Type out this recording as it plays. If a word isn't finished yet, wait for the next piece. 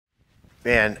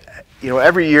Man, you know,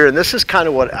 every year, and this is kind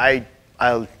of what I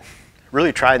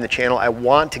really try in the channel, I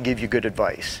want to give you good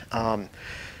advice.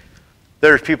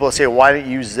 There's people that say, well, why don't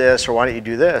you use this or why don't you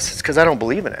do this? It's because I don't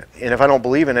believe in it. And if I don't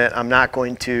believe in it, I'm not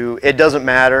going to, it doesn't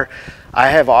matter. I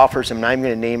have offers, I'm not even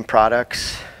going to name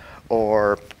products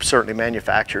or certainly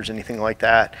manufacturers, anything like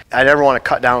that. I never want to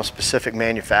cut down a specific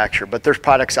manufacturer, but there's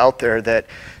products out there that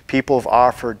people have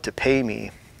offered to pay me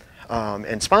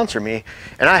and sponsor me,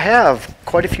 and I have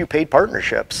quite a few paid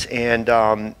partnerships, and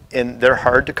they're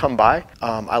hard to come by.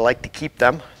 I like to keep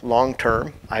them long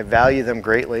term. I value them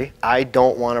greatly. I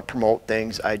don't want to promote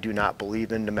things I do not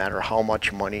believe in, no matter how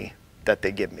much money that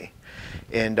they give me.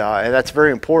 And that's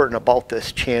very important about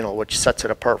this channel, which sets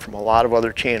it apart from a lot of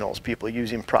other channels. People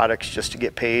using products just to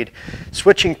get paid,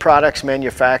 switching products,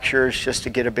 manufacturers just to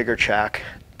get a bigger check.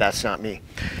 That's not me.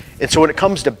 And so when it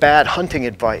comes to bad hunting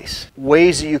advice,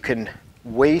 ways that you can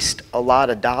waste a lot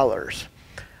of dollars,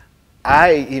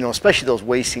 you know, especially those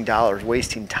wasting dollars,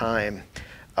 wasting time,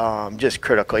 just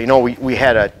critical. You know, we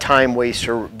had a time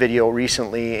waster video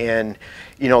recently, and,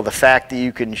 you know, the fact that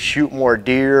you can shoot more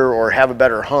deer or have a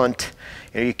better hunt,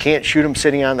 you know, you can't shoot them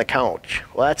sitting on the couch.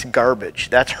 Well, that's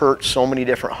garbage. That's hurt so many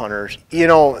different hunters. You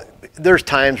know, there's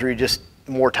times where you just,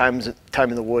 more time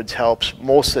in the woods helps.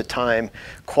 Most of the time,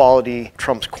 quality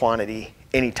trumps quantity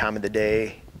any time of the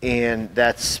day, and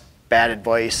that's bad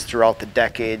advice throughout the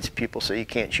decades. People say you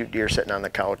can't shoot deer sitting on the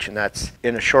couch, and that's,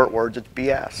 in a short words, it's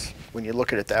BS when you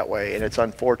look at it that way, and it's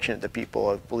unfortunate that people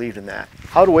have believed in that.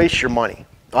 How to waste your money.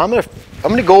 I'm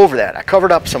gonna go over that. I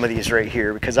covered up some of these right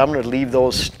here because I'm gonna leave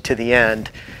those to the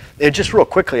end. And just real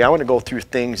quickly, I want to go through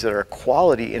things that are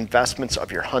quality investments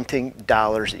of your hunting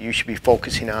dollars that you should be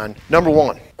focusing on. Number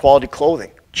one, quality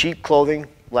clothing. Cheap clothing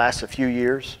lasts a few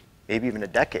years, maybe even a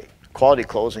decade. Quality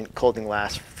clothing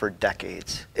lasts for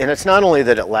decades. And it's not only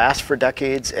that it lasts for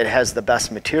decades, it has the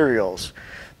best materials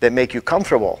that make you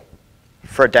comfortable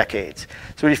for decades.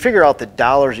 So when you figure out the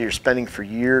dollars you're spending for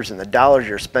years and the dollars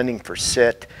you're spending for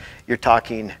sit, you're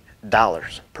talking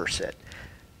dollars per sit,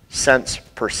 cents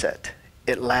per sit.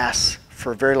 It lasts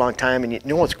for a very long time, and you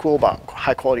know what's cool about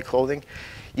high quality clothing?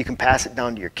 You can pass it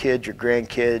down to your kids, your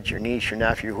grandkids, your niece, your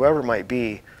nephew, whoever it might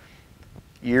be,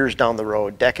 years down the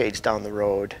road, decades down the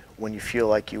road, when you feel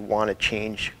like you want to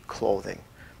change clothing.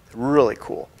 Really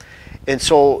cool. And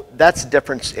so that's the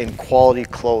difference in quality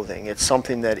clothing. It's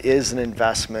something that is an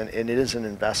investment, and it is an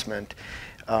investment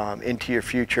into your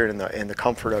future and the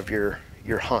comfort of your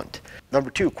hunt. Number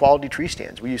two, quality tree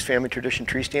stands. We use family tradition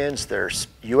tree stands. There's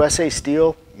USA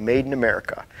steel, made in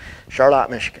America, Charlotte,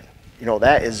 Michigan. You know,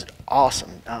 that is awesome.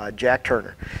 Jack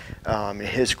Turner and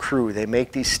his crew, they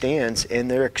make these stands, and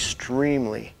they're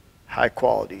extremely high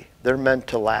quality. They're meant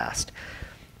to last.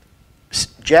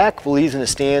 Jack believes in the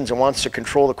stands and wants to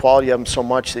control the quality of them so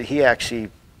much that he actually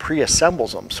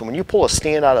pre-assembles them. So when you pull a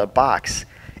stand out of the box,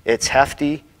 it's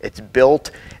hefty, it's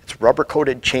built, it's rubber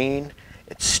coated chain,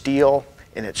 it's steel,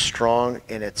 and it's strong,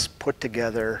 and it's put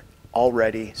together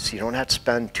already, so you don't have to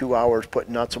spend 2 hours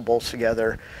putting nuts and bolts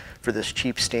together for this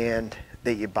cheap stand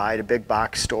that you buy at a big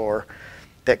box store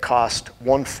that cost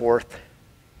 1/4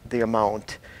 the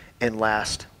amount and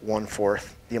last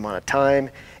 1/4 the amount of time,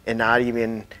 and not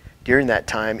even during that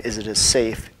time is it as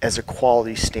safe as a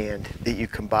quality stand that you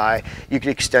can buy. You can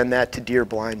extend that to deer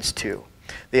blinds too.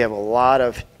 They have a lot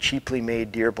of cheaply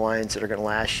made deer blinds that are going to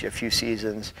last you a few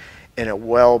seasons, and a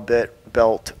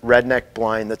well-built redneck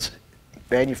blind that's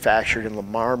manufactured in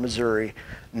Lamar, Missouri,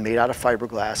 made out of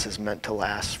fiberglass, is meant to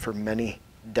last for many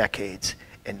decades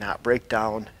and not break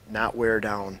down, not wear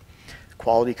down.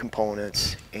 Quality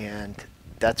components, and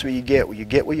that's what you get. You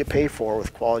get what you pay for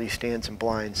with quality stands and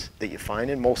blinds that you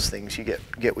find in most things. You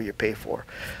get what you pay for.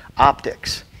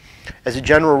 Optics. As a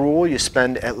general rule, you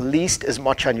spend at least as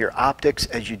much on your optics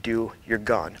as you do your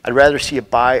gun. I'd rather see you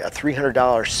buy a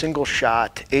 $300 single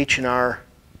shot H&R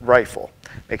rifle.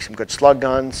 Make some good slug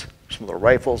guns, some little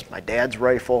rifles. My dad's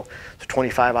rifle, it's a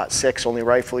 25-06, only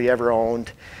rifle he ever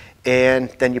owned. And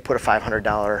then you put a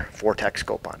 $500 Vortex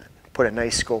scope on it. Put a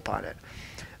nice scope on it.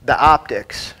 The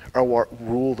optics are what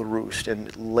rule the roost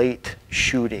in late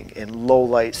shooting, in low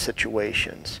light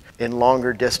situations, in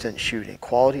longer distance shooting.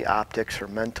 Quality optics are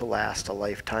meant to last a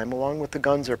lifetime along with the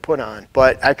guns they're put on.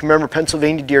 But I can remember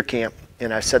Pennsylvania deer camp,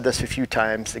 and I've said this a few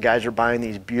times, the guys are buying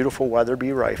these beautiful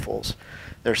Weatherby rifles.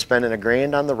 They're spending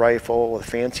 $1,000 on the rifle with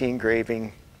fancy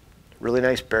engraving, really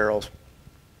nice barrels,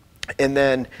 and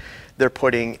then they're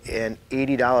putting an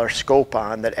 $80 scope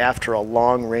on that after a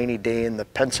long rainy day in the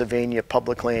Pennsylvania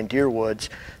public land deer woods,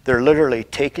 they're literally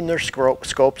taking their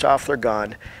scopes off their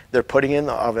gun, they're putting it in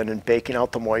the oven and baking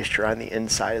out the moisture on the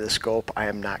inside of the scope. I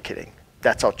am not kidding.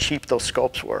 That's how cheap those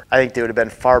scopes were. I think they would have been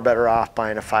far better off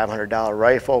buying a $500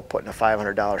 rifle, putting a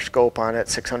 $500 scope on it,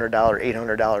 $600,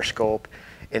 $800 scope,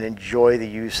 and enjoy the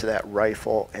use of that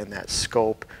rifle and that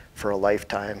scope for a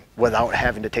lifetime without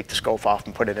having to take the scope off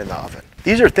and put it in the oven.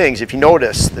 These are things, if you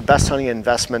notice, the best hunting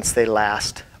investments, they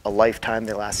last a lifetime,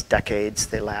 they last decades,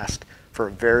 they last for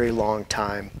a very long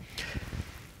time.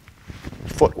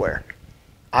 Footwear.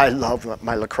 I love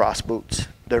my lacrosse boots.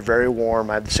 They're very warm.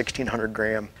 I have the 1600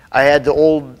 gram. I had the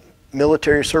old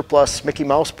military surplus Mickey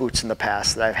Mouse boots in the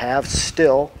past that I have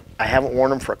still. I haven't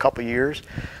worn them for a couple years,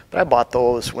 but I bought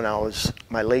those when I was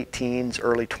my late teens,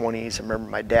 early 20s. I remember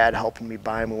my dad helping me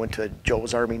buy them. We went to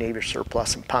Joe's Army Navy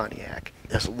surplus in Pontiac.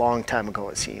 That's a long time ago,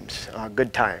 it seems.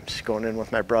 Good times, going in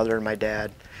with my brother and my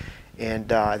dad.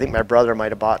 And I think my brother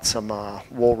might have bought some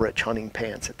Woolrich hunting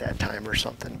pants at that time or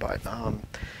something. But,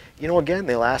 you know, again,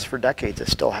 they last for decades. I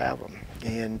still have them.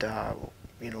 And,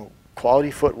 you know,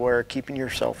 quality footwear, keeping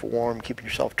yourself warm, keeping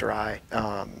yourself dry.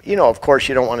 You know, of course,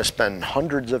 you don't want to spend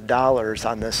hundreds of dollars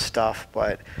on this stuff,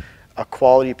 but a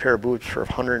quality pair of boots for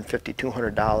 $150,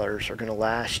 $200 are going to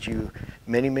last you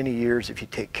many, many years if you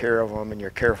take care of them and you're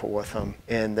careful with them.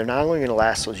 And they're not only going to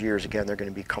last those years, again, they're going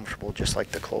to be comfortable just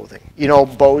like the clothing. You know,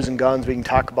 bows and guns, we can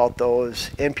talk about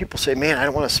those. And people say, man, I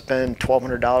don't want to spend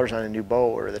 $1,200 on a new bow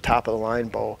or the top of the line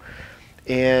bow.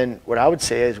 And what I would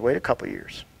say is wait a couple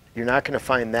years. You're not going to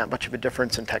find that much of a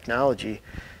difference in technology.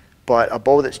 But a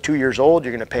bow that's 2 years old,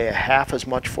 you're going to pay a half as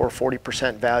much for,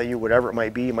 40% value, whatever it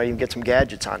might be. You might even get some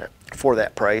gadgets on it for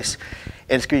that price.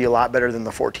 And it's going to be a lot better than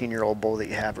the 14-year-old bow that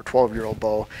you have or 12-year-old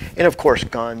bow. And of course,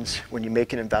 guns. When you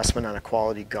make an investment on a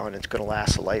quality gun, it's going to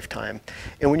last a lifetime.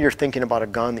 And when you're thinking about a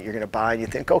gun that you're going to buy, and you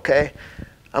think, okay,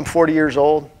 I'm 40 years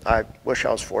old. I wish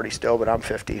I was 40 still, but I'm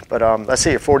 50. But let's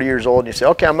say you're 40 years old and you say,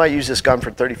 okay, I might use this gun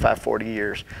for 35, 40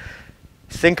 years.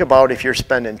 Think about if you're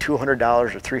spending $200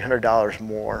 or $300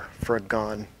 more for a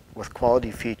gun with quality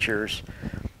features,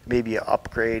 maybe an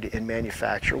upgrade in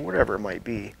manufacture, whatever it might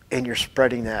be, and you're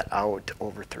spreading that out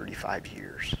over 35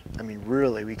 years. I mean,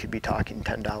 really, we could be talking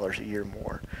 $10 a year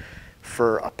more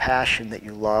for a passion that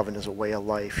you love and as a way of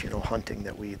life, you know, hunting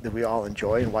that we all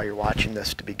enjoy and why you're watching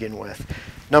this to begin with.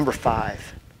 Number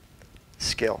 5,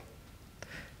 skill.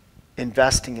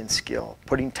 Investing in skill,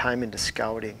 putting time into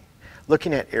scouting,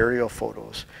 looking at aerial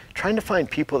photos, trying to find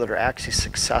people that are actually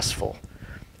successful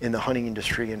in the hunting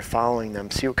industry and following them,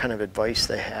 see what kind of advice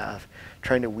they have,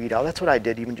 trying to weed out. That's what I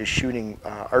did, even just shooting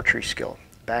archery skill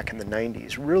back in the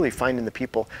 90s, really finding the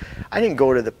people. I didn't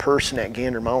go to the person at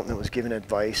Gander Mountain that was giving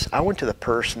advice. I went to the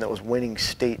person that was winning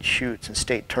state shoots and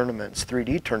state tournaments,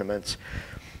 3D tournaments.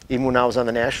 Even when I was on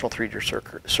the national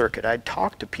 3D circuit, I'd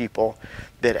talk to people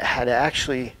that had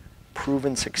actually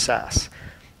proven success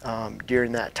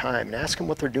during that time and ask them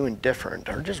what they're doing different,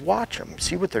 or just watch them,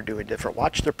 see what they're doing different,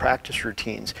 watch their practice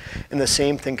routines. And the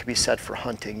same thing can be said for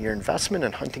hunting. Your investment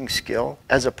in hunting skill,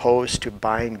 as opposed to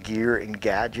buying gear and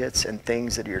gadgets and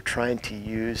things that you're trying to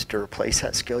use to replace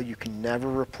that skill, you can never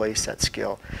replace that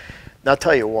skill. And I'll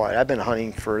tell you what, I've been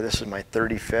hunting for, this is my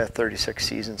 35th, 36th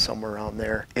season, somewhere around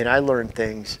there, and I learn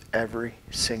things every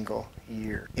single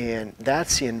year. And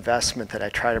that's the investment that I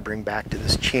try to bring back to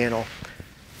this channel.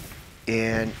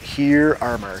 And here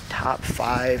are our top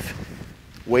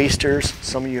 5 wasters.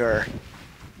 Some of you are,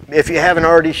 if you haven't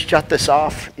already shut this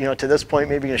off, you know, to this point,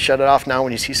 maybe you're gonna shut it off now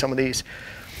when you see some of these.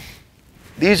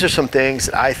 These are some things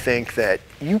that I think that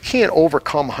you can't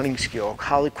overcome hunting skill,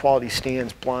 high quality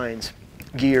stands, blinds,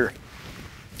 gear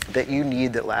that you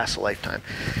need that lasts a lifetime.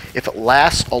 If it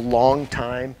lasts a long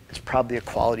time, it's probably a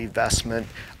quality investment.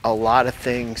 A lot of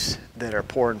things that are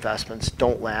poor investments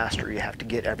don't last, or you have to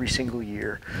get every single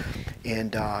year.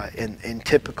 And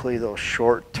typically those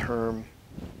short-term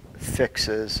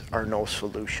fixes are no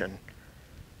solution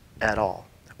at all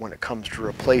when it comes to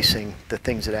replacing the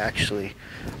things that actually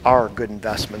are good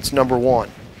investments. Number 1,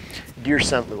 deer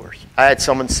scent lures. I had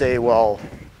someone say, well,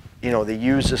 you know, they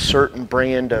use a certain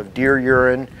brand of deer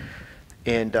urine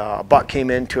and a buck came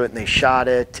into it and they shot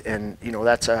it, and you know,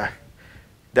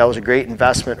 that was a great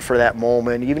investment for that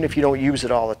moment, even if you don't use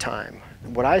it all the time.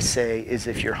 What I say is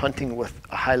if you're hunting with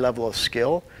a high level of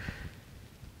skill,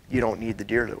 you don't need the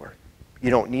deer lure. You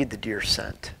don't need the deer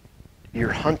scent.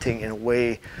 You're hunting in a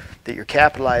way that you're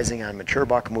capitalizing on mature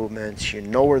buck movements. You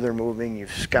know where they're moving.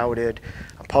 You've scouted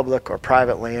a public or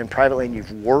private land. Private land,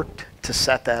 you've worked to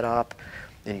set that up,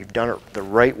 and you've done it the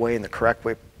right way and the correct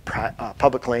way.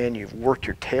 Public land, you've worked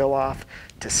your tail off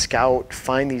to scout,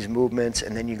 find these movements,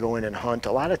 and then you go in and hunt.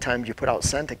 A lot of times you put out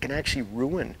scent that can actually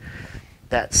ruin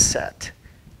that set.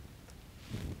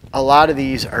 A lot of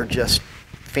these are just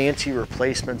fancy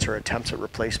replacements or attempts at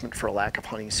replacement for a lack of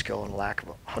hunting skill and a lack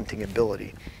of hunting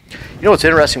ability. You know what's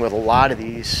interesting with a lot of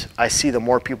these, I see the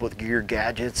more people with gear,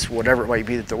 gadgets, whatever it might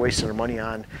be that they're wasting their money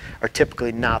on, are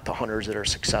typically not the hunters that are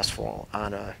successful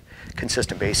on a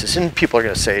consistent basis. And people are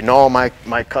going to say, no, my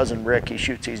cousin Rick, he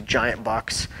shoots these giant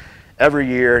bucks every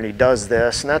year and he does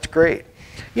this, and that's great.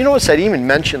 You notice I'd even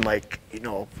mention, like, you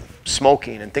know,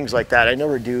 smoking and things like that. I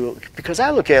never do, because I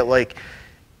look at, like,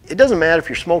 it doesn't matter if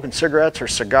you're smoking cigarettes or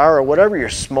cigar or whatever you're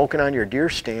smoking on your deer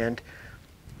stand.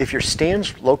 If your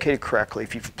stand's located correctly,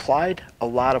 if you've applied a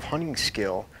lot of hunting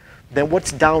skill, then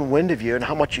what's downwind of you and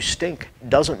how much you stink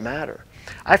doesn't matter.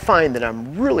 I find that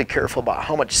I'm really careful about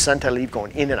how much scent I leave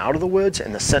going in and out of the woods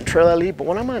and the scent trail I leave, but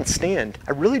when I'm on stand,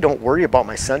 I really don't worry about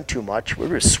my scent too much.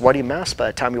 We're a sweaty mess by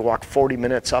the time you walk 40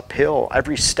 minutes uphill,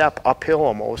 every step uphill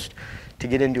almost, to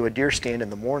get into a deer stand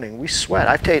in the morning. We sweat.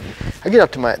 I get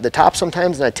up to the top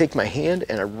sometimes and I take my hand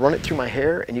and I run it through my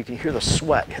hair and you can hear the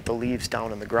sweat hit the leaves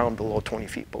down on the ground below 20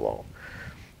 feet below.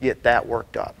 Get that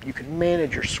worked up. You can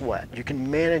manage your sweat. You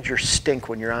can manage your stink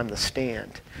when you're on the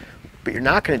stand, but you're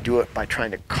not going to do it by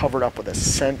trying to cover it up with a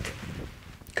scent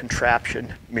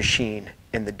contraption machine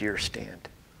in the deer stand.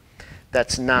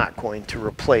 That's not going to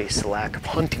replace the lack of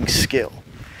hunting skill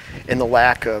and the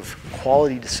lack of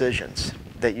quality decisions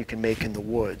that you can make in the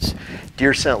woods.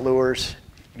 Deer scent lures,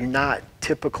 you're not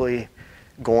typically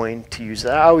going to use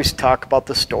that. I always talk about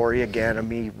the story again of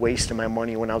me wasting my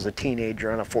money when I was a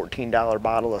teenager on a $14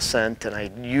 bottle of scent, and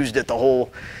I used it the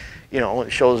whole, you know,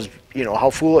 it shows, you know, how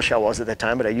foolish I was at the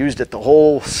time, but I used it the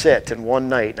whole sit in one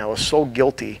night, and I was so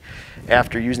guilty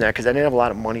after using that because I didn't have a lot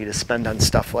of money to spend on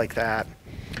stuff like that.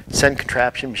 Scent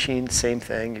contraption machine, same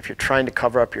thing. If you're trying to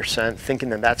cover up your scent, thinking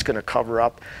that that's going to cover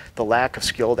up the lack of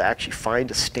skill to actually find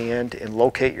a stand and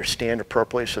locate your stand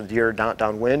appropriately so the deer are not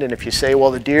downwind. And if you say,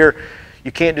 well, the deer,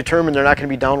 you can't determine they're not going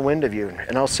to be downwind of you.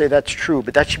 And I'll say that's true,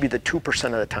 but that should be the 2%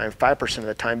 of the time, 5% of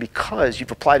the time, because you've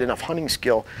applied enough hunting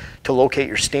skill to locate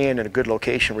your stand in a good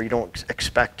location where you don't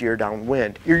expect deer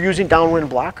downwind. You're using downwind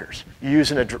blockers. You're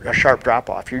using a sharp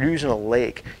drop-off. You're using a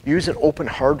lake. You're using open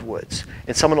hardwoods.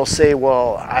 And someone will say,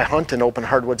 well, I hunt in open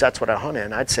hardwoods. That's what I hunt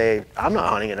in. I'd say, I'm not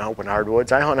hunting in open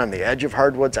hardwoods. I hunt on the edge of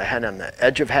hardwoods. I hunt on the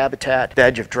edge of habitat, the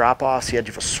edge of drop-offs, the edge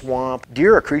of a swamp.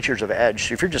 Deer are creatures of edge.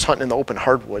 So if you're just hunting in the open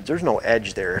hardwoods, there's no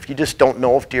edge there. If you just don't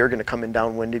know if deer are going to come in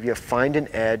downwind of you, find an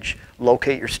edge,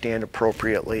 locate your stand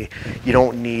appropriately. You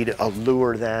don't need a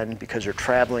lure then because you're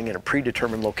traveling in a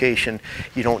predetermined location.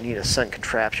 You don't need a scent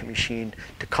contraption machine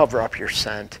to cover up your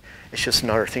scent. It's just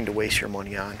another thing to waste your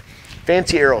money on.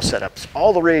 Fancy arrow setups,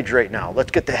 all the rage right now.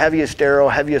 Let's get the heaviest arrow,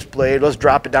 heaviest blade. Let's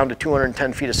drop it down to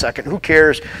 210 feet a second. Who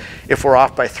cares if we're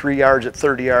off by 3 yards at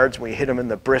 30 yards when we hit them in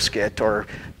the brisket, or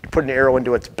put an arrow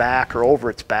into its back or over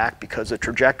its back because the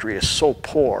trajectory is so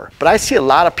poor. But I see a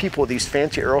lot of people with these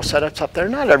fancy arrow setups up there.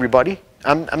 Not everybody.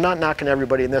 I'm not knocking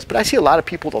everybody in this, but I see a lot of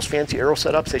people with those fancy arrow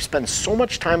setups. They spend so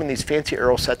much time in these fancy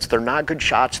arrow sets. They're not good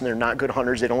shots and they're not good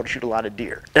hunters. They don't shoot a lot of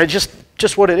deer. And it's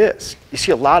just what it is. You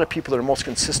see a lot of people that are most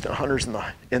consistent hunters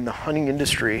in the hunting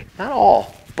industry. Not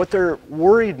all, but they're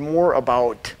worried more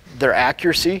about their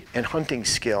accuracy and hunting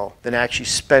skill than actually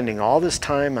spending all this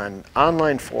time on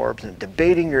online forums and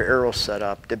debating your arrow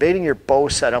setup, debating your bow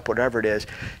setup, whatever it is.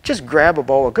 Just grab a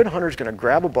bow. A good hunter is going to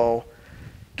grab a bow,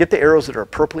 get the arrows that are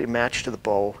appropriately matched to the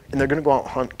bow, and they're going to go out and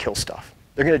hunt and kill stuff.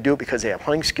 They're going to do it because they have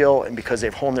hunting skill and because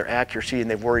they've honed their accuracy and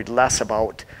they've worried less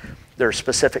about their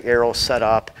specific arrow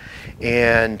setup.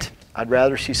 And I'd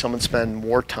rather see someone spend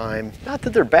more time, not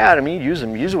that they're bad, I mean, use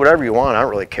them, use whatever you want, I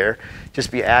don't really care.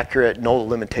 Just be accurate, know the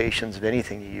limitations of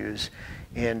anything you use,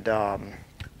 and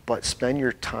but spend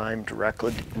your time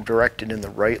directed in the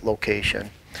right location.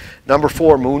 Number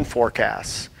 4, moon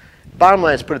forecasts. Bottom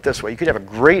line is, put it this way, you could have a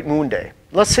great moon day.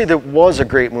 Let's say there was a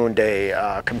great moon day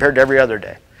compared to every other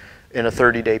day in a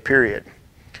 30-day period.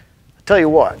 I'll tell you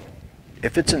what,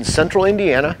 if it's in central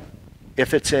Indiana,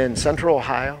 if it's in central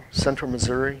Ohio, central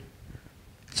Missouri,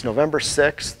 it's November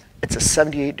 6th, it's a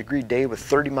 78-degree day with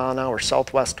 30-mile-an-hour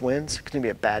southwest winds. It's going to be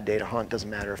a bad day to hunt. Doesn't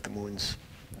matter if the moon's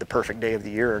the perfect day of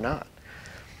the year or not.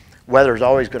 Weather is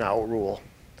always going to outrule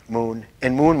moon,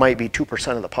 and moon might be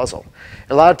 2% of the puzzle.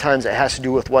 And a lot of times it has to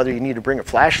do with whether you need to bring a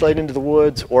flashlight into the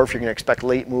woods or if you're going to expect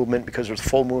late movement because there's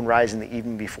full moon rising the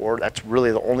evening before. That's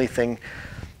really the only thing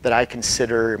that I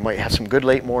consider. It might have some good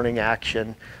late morning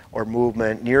action or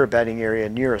movement near a bedding area,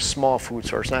 near a small food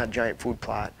source, not a giant food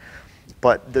plot.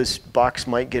 But those bucks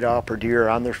might get up, or deer are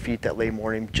on their feet that late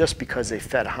morning just because they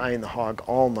fed high in the hog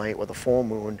all night with a full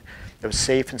moon that was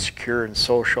safe and secure and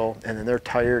social, and then they're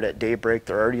tired at daybreak,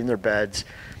 they're already in their beds,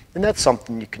 and that's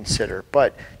something you consider.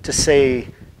 But to say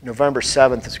November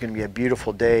 7th is going to be a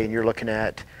beautiful day and you're looking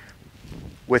at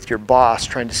with your boss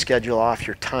trying to schedule off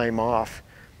your time off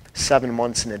 7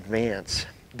 months in advance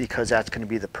because that's going to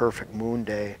be the perfect moon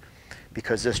day,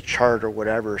 because this chart or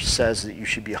whatever says that you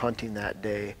should be hunting that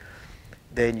day,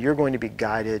 then you're going to be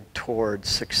guided towards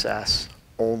success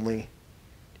only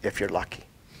if you're lucky.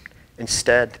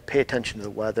 Instead, pay attention to the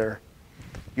weather.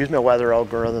 Use my weather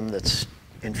algorithm that's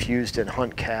infused in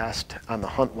HuntCast on the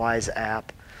HuntWise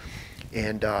app,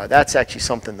 and that's actually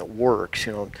something that works.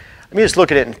 You know, I mean, just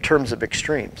look at it in terms of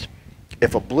extremes.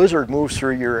 If a blizzard moves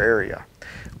through your area,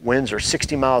 winds are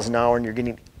 60 miles an hour and you're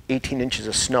getting 18 inches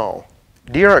of snow,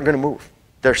 deer aren't going to move.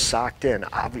 They're socked in,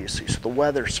 obviously, so the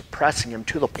weather's suppressing them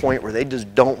to the point where they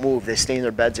just don't move. They stay in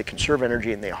their beds, they conserve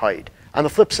energy, and they hide. On the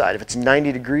flip side, if it's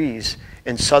 90 degrees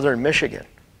in southern Michigan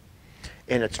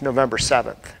and it's November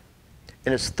 7th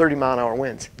and it's 30-mile-an-hour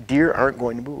winds, deer aren't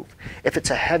going to move. If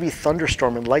it's a heavy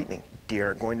thunderstorm and lightning, deer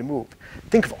aren't going to move.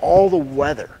 Think of all the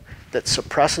weather that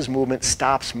suppresses movement,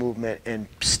 stops movement, and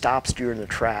stops deer in their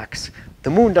tracks. The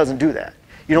moon doesn't do that.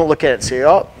 You don't look at it and say,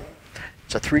 oh,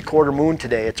 it's a 3/4 moon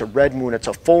today, it's a red moon, it's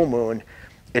a full moon,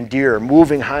 and deer are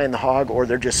moving high in the hog, or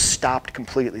they're just stopped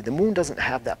completely. The moon doesn't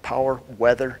have that power.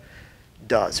 Weather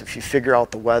does. If you figure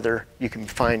out the weather, you can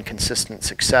find consistent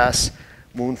success.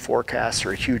 Moon forecasts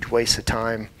are a huge waste of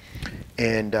time,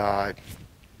 and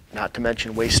not to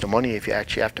mention waste of money if you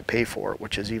actually have to pay for it,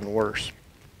 which is even worse.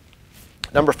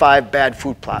 Number 5, bad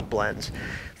food plot blends.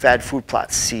 Bad food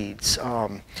plot seeds.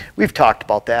 We've talked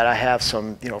about that. I have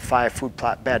some,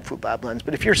 5 bad food plot blends.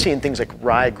 But if you're seeing things like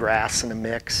ryegrass in a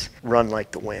mix, run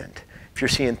like the wind. If you're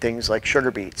seeing things like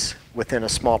sugar beets within a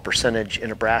small percentage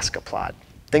in a brassica plot,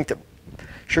 think that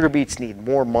sugar beets need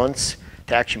more months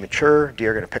to actually mature.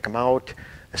 Deer are going to pick them out.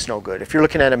 It's no good. If you're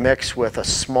looking at a mix with a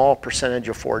small percentage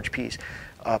of forage peas,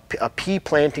 a pea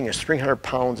planting is 300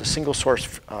 pounds. A single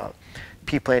source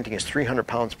pea planting is 300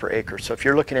 pounds per acre. So if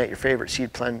you're looking at your favorite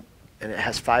seed plant and it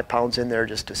has 5 pounds in there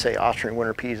just to say Austrian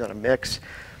winter peas on a mix,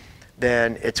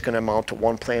 then it's going to amount to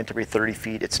 1 plant every 30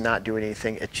 feet. It's not doing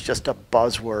anything. It's just a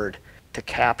buzzword to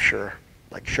capture,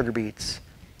 like sugar beets,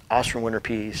 Austrian winter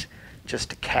peas,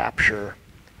 just to capture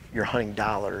your hunting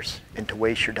dollars and to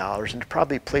waste your dollars and to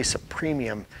probably place a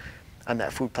premium on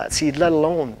that food plot seed, let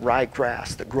alone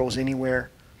ryegrass that grows anywhere.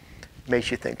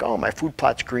 Makes you think, oh, my food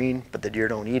plot's green, but the deer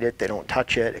don't eat it, they don't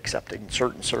touch it, except in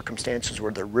certain circumstances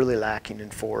where they're really lacking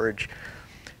in forage.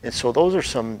 And so those are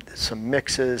some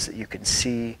mixes that you can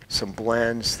see, some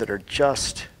blends that are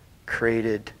just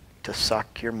created to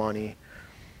suck your money.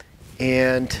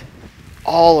 And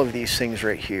all of these things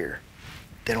right here,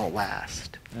 they don't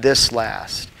last. This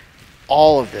lasts.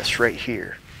 All of this right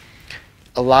here.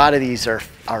 A lot of these are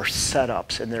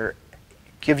setups, and they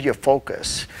give you a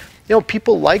focus.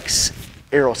 People like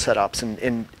arrow setups,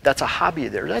 and that's a hobby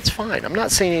there. That's fine. I'm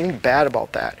not saying anything bad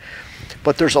about that.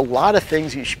 But there's a lot of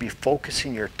things you should be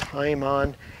focusing your time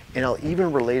on, and I'll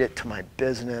even relate it to my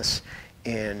business.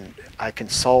 And I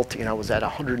consult, I was at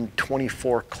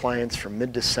 124 clients from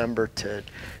mid-December to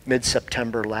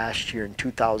mid-September last year in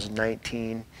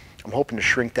 2019. I'm hoping to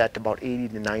shrink that to about 80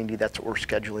 to 90. That's what we're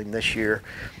scheduling this year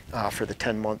for the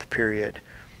 10-month period.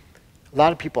 A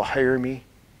lot of people hire me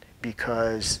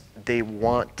because they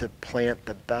want to plant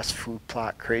the best food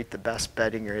plot, create the best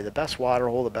bedding area, the best water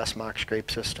hole, the best mock scrape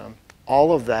system.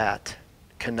 All of that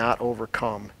cannot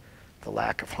overcome the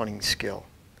lack of hunting skill,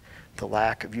 the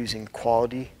lack of using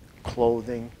quality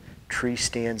clothing, tree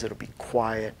stands that'll be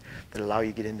quiet, that allow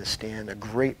you to get in the stand, a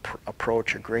great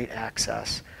approach, a great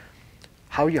access.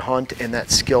 How you hunt and that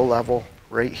skill level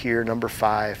right here, number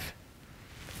 5,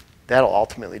 that'll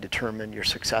ultimately determine your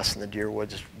success in the deer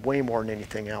woods way more than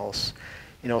anything else.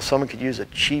 Someone could use a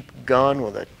cheap gun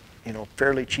with a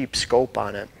fairly cheap scope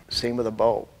on it. Same with a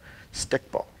bow,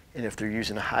 stick bow. And if they're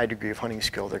using a high degree of hunting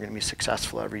skill, they're going to be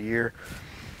successful every year.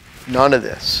 None of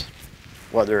this,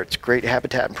 whether it's great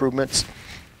habitat improvements,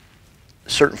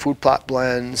 certain food plot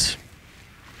blends,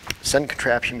 scent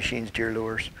contraption machines, deer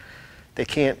lures, they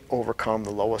can't overcome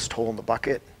the lowest hole in the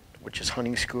bucket, which is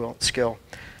hunting skill.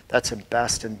 That's the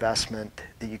best investment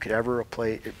that you could ever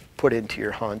put into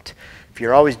your hunt. If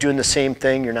you're always doing the same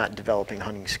thing, you're not developing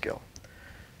hunting skill.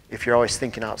 If you're always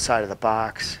thinking outside of the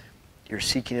box, you're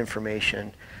seeking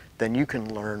information, then you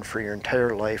can learn for your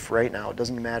entire life right now. It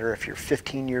doesn't matter if you're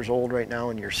 15 years old right now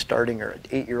and you're starting, or an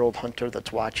 8-year-old hunter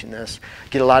that's watching this. I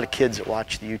get a lot of kids that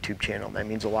watch the YouTube channel. That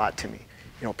means a lot to me.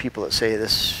 People that say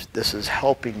this is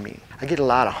helping me. I get a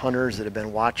lot of hunters that have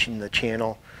been watching the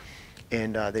channel,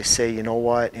 and they say, you know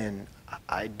what, and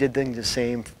I did things the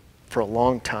same for a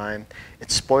long time. It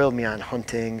spoiled me on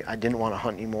hunting. I didn't want to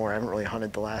hunt anymore. I haven't really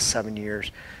hunted the last 7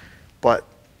 years. But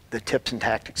the tips and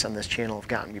tactics on this channel have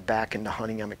gotten me back into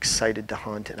hunting. I'm excited to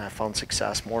hunt, and I found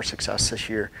success, more success this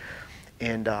year.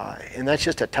 And that's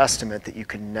just a testament that you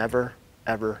can never,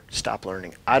 ever stop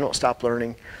learning. I don't stop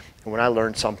learning. And when I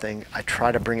learn something, I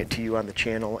try to bring it to you on the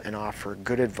channel and offer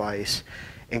good advice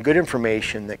and good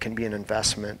information that can be an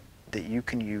investment that you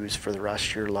can use for the rest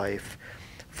of your life.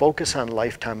 Focus on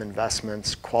lifetime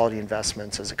investments, quality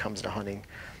investments as it comes to hunting,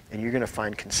 and you're going to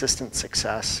find consistent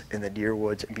success in the deer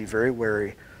woods, and be very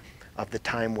wary of the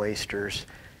time wasters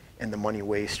and the money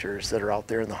wasters that are out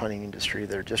there in the hunting industry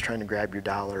that are just trying to grab your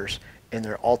dollars, and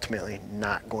they're ultimately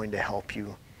not going to help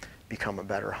you become a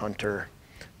better hunter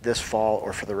this fall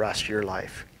or for the rest of your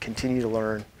life. Continue to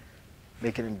learn,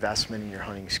 make an investment in your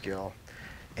hunting skill,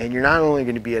 and you're not only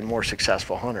going to be a more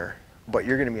successful hunter, but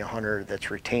you're going to be a hunter that's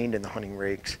retained in the hunting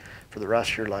rigs for the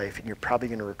rest of your life, and you're probably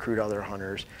going to recruit other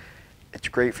hunters. It's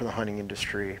great for the hunting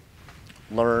industry.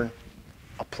 Learn,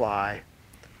 apply,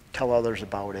 tell others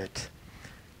about it,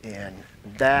 and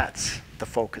that's the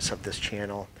focus of this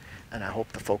channel, and I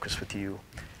hope the focus with you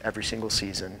every single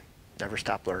season. Never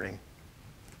stop learning,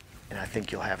 and I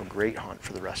think you'll have a great hunt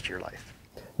for the rest of your life.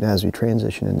 Now, as we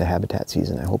transition into habitat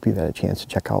season, I hope you've had a chance to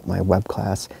check out my web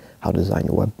class, How to Design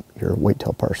Your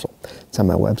Whitetail Parcel. It's on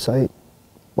my website,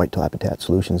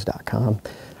 whitetailhabitatsolutions.com.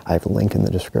 I have a link in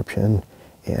the description,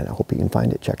 and I hope you can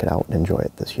find it, check it out, and enjoy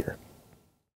it this year.